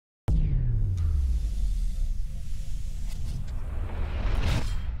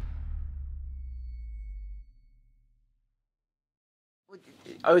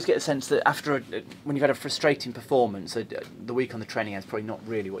I always get the sense that after when you've had a frustrating performance, the week on the training is probably not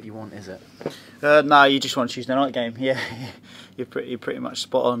really what you want, is it? No, you just want a Tuesday night game. Yeah, you're pretty much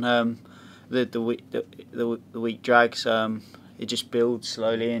spot on. The week drags. It just builds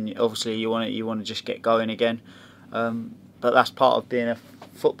slowly, and obviously you want to just get going again. But that's part of being a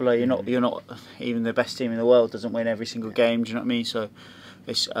footballer. You're not even the best team in the world doesn't win every single game. Do you know what I mean? So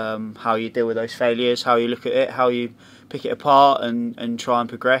it's how you deal with those failures, how you look at it, how you pick it apart, and try and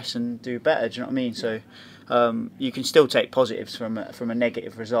progress and do better. Do you know what I mean? So you can still take positives from a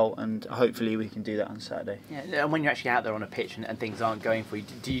negative result, and hopefully we can do that on Saturday. Yeah, and when you're actually out there on a pitch and things aren't going for you,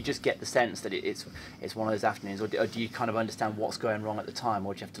 do you just get the sense that it's one of those afternoons, or do you kind of understand what's going wrong at the time,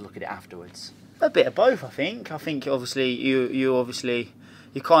 or do you have to look at it afterwards? A bit of both, I think. I think obviously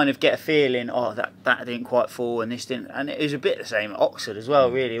you kind of get a feeling, oh, that didn't quite fall, and this didn't, and it was a bit the same at Oxford as well,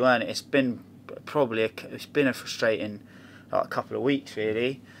 really, weren't it? It's been a frustrating couple of weeks,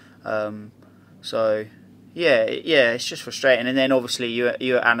 really. So yeah, it's just frustrating, and then obviously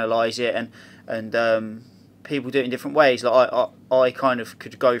you analyse it, and people do it in different ways. Like I kind of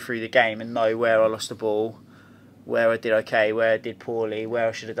could go through the game and know where I lost the ball, where I did okay, where I did poorly, where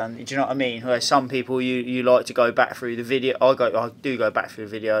I should have done. Do you know what I mean? Whereas some people you like to go back through the video. I do go back through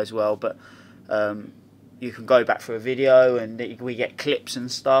the video as well, but you can go back through a video and we get clips and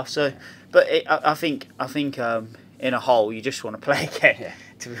stuff. So, but I think in a whole you just want to play again. Yeah.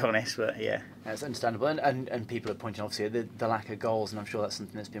 To be honest, but yeah. That's understandable, and people are pointing obviously at the lack of goals, and I'm sure that's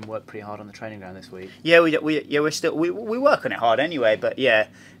something that's been worked pretty hard on the training ground this week. Yeah, we work on it hard anyway, but yeah,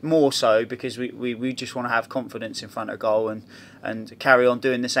 more so because we just want to have confidence in front of goal and carry on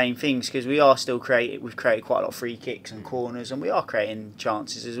doing the same things, because we are still we've created quite a lot of free kicks and corners, and we are creating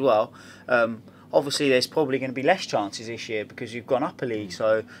chances as well. Obviously, there's probably going to be less chances this year because you've gone up a league,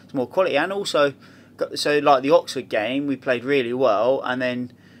 so it's more quality, and also. So like the Oxford game, we played really well, and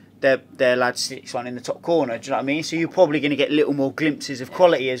then their lad sticks one in the top corner. Do you know what I mean? So you're probably going to get little more glimpses of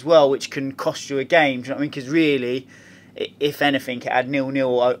quality as well, which can cost you a game. Do you know what I mean? Because really, if anything, it had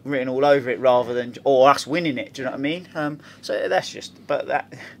 0-0 written all over it rather than or us winning it. Do you know what I mean? So that's just, but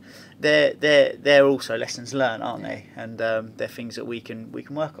that they're also lessons learned, aren't they? And they're things that we can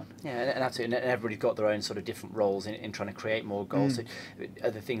work on. Yeah, and absolutely. And everybody's got their own sort of different roles in trying to create more goals. So are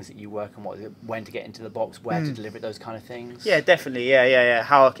the things that you work on, when to get into the box, where to deliver it, those kind of things? Yeah, definitely. Yeah.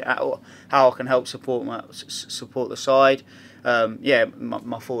 How I can help support the side.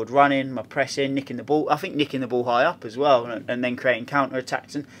 My forward running, my pressing, nicking the ball. I think nicking the ball high up as well, and then creating counter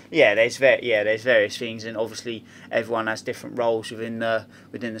attacks. And there's various things, and obviously everyone has different roles within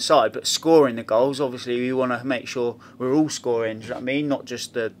the side. But scoring the goals, obviously, we want to make sure we're all scoring. Do you know what I mean? Not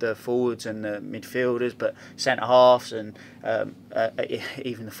just the forwards and the midfielders, but centre halves and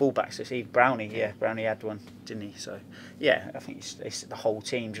even the fullbacks. So Steve Brownie, Brownie had one, didn't he? So yeah, I think it's the whole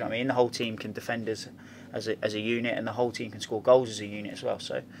team. Do you know what I mean? The whole team can defend as a unit, and the whole team can score goals as a unit as well.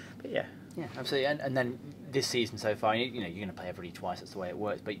 So, but yeah. Yeah, absolutely. And then this season so far, you're going to play everybody twice. That's the way it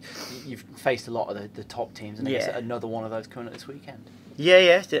works. But you've faced a lot of the top teams, and there's another one of those coming up this weekend.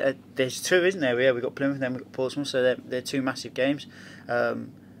 Yeah. There's two, isn't there? Yeah, we've got Plymouth, then we've got Portsmouth. So they're two massive games,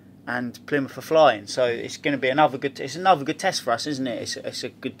 and Plymouth are flying. So it's going to be another good test for us, isn't it? It's a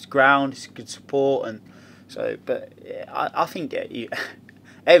good ground, it's good support, and so. But I think.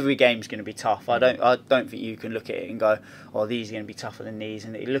 Every game's going to be tough. I don't think you can look at it and go, oh, these are going to be tougher than these.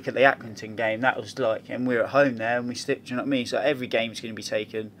 And you look at the Accrington game, that was like, and we're at home there, and we stick. Do you know what I mean? So every game's going to be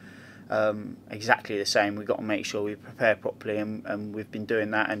taken exactly the same. We've got to make sure we prepare properly, and we've been doing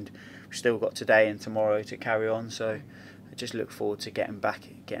that, and we've still got today and tomorrow to carry on. So I just look forward to getting back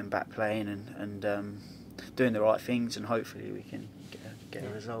playing and doing the right things, and hopefully we can get a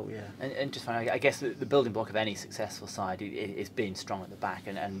result. And just finally, I guess the building block of any successful side is being strong at the back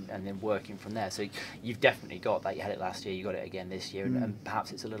and then working from there. So you've definitely got that. You had it last year, you got it again this year, and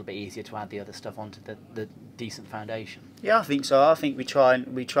perhaps it's a little bit easier to add the other stuff onto the decent foundation. Yeah, I think so. I think we try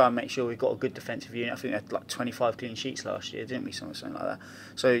and make sure we've got a good defensive unit. I think we had like 25 clean sheets last year, didn't we? Something like that.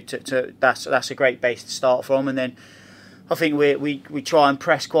 So that's a great base to start from, and then I think we try and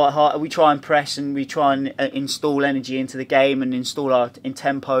press quite hard. We try and press, and we try and install energy into the game and install our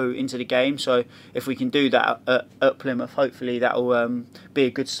tempo into the game. So if we can do that at Plymouth, hopefully that will be a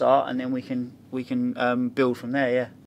good start, and then we can build from there. Yeah.